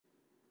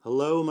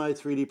Hello my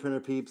 3D printer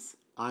peeps,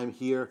 I'm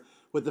here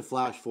with the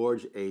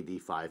FlashForge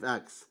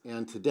AD5X,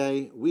 and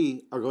today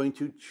we are going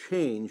to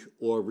change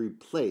or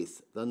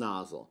replace the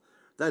nozzle.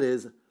 That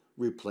is,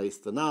 replace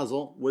the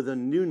nozzle with a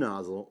new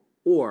nozzle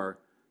or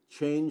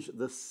change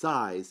the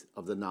size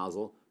of the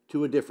nozzle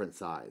to a different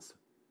size.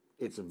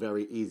 It's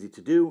very easy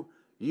to do,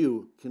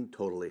 you can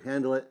totally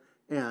handle it,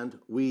 and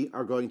we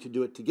are going to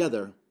do it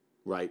together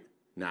right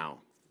now.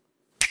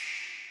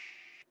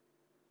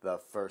 The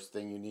first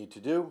thing you need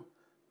to do,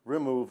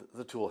 remove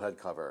the tool head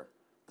cover.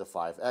 The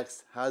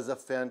 5X has a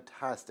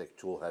fantastic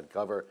tool head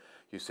cover.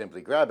 You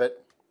simply grab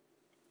it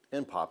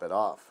and pop it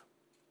off.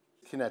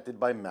 Connected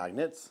by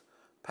magnets,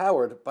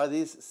 powered by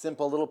these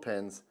simple little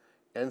pins,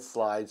 and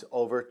slides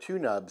over two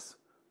nubs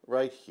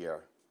right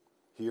here.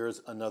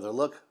 Here's another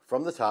look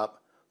from the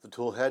top. The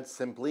tool head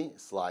simply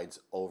slides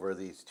over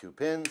these two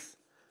pins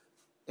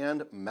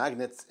and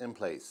magnets in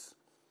place.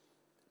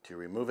 To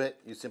remove it,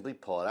 you simply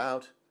pull it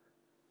out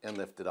and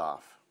lift it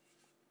off.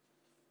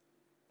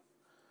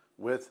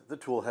 With the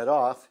tool head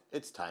off,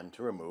 it's time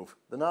to remove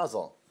the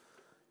nozzle.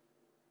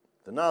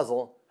 The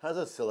nozzle has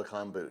a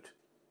silicone boot.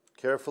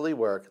 Carefully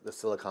work the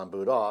silicone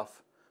boot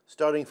off,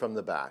 starting from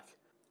the back.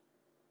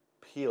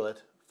 Peel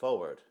it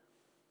forward.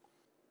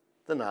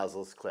 The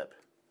nozzle's clip.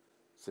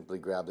 Simply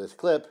grab this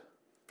clip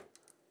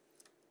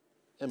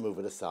and move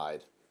it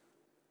aside.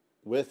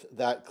 With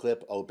that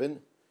clip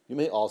open, you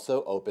may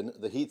also open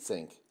the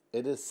heatsink.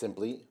 It is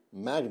simply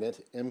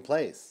magnet in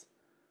place.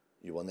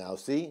 You will now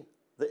see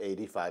the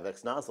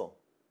AD5X nozzle.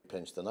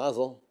 Pinch the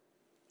nozzle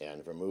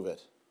and remove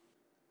it.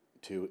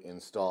 To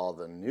install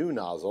the new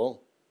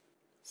nozzle,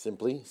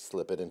 simply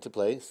slip it into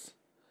place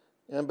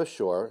and be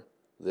sure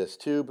this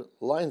tube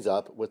lines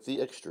up with the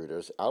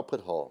extruder's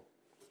output hole.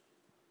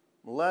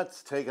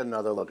 Let's take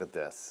another look at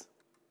this.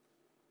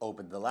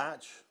 Open the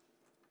latch,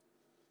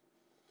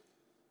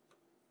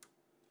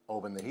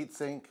 open the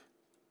heatsink,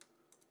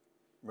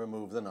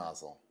 remove the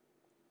nozzle.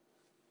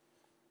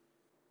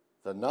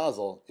 The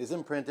nozzle is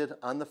imprinted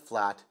on the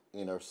flat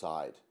inner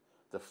side.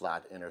 The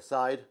flat inner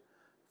side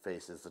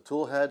faces the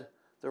tool head,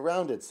 the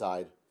rounded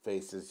side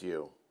faces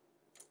you.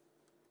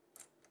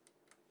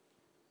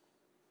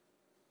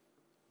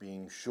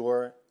 Being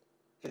sure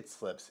it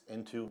slips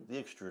into the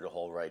extruder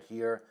hole right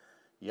here.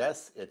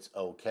 Yes, it's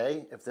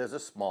okay if there's a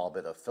small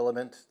bit of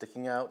filament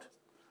sticking out.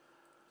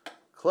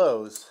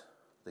 Close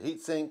the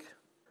heatsink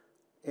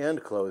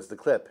and close the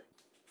clip.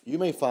 You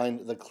may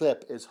find the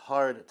clip is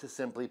hard to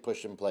simply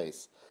push in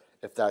place.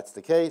 If that's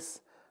the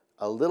case,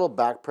 a little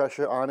back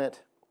pressure on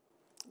it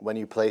when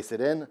you place it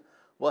in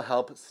will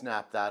help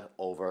snap that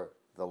over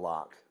the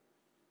lock.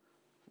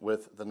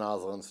 With the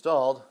nozzle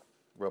installed,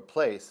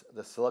 replace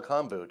the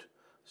silicone boot,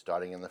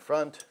 starting in the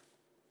front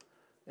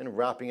and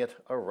wrapping it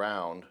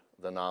around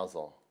the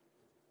nozzle.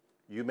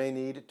 You may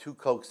need to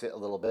coax it a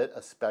little bit,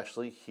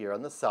 especially here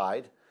on the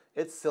side.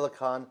 It's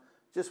silicone,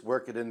 just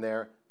work it in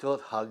there till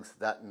it hugs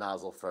that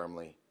nozzle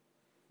firmly.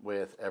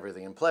 With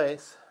everything in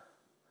place,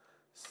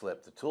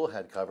 slip the tool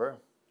head cover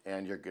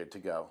and you're good to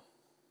go.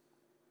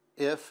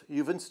 If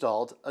you've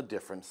installed a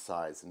different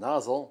size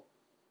nozzle,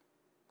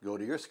 go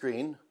to your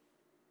screen,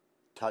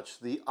 touch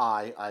the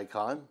eye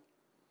icon,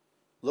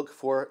 look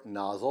for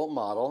nozzle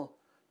model,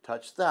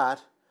 touch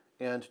that,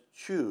 and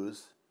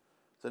choose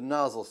the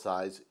nozzle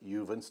size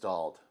you've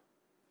installed.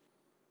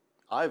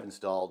 I've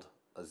installed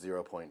a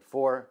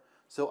 0.4,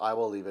 so I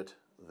will leave it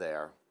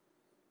there.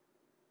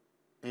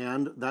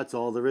 And that's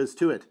all there is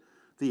to it.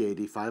 The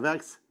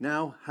AD5X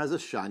now has a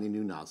shiny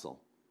new nozzle.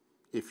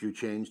 If you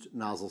changed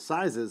nozzle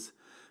sizes,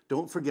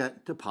 don't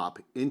forget to pop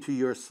into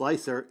your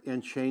slicer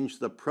and change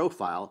the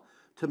profile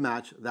to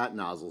match that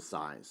nozzle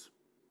size.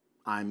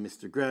 I'm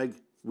Mr. Greg.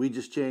 We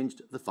just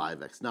changed the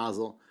 5X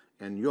nozzle,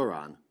 and you're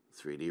on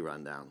 3D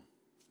Rundown.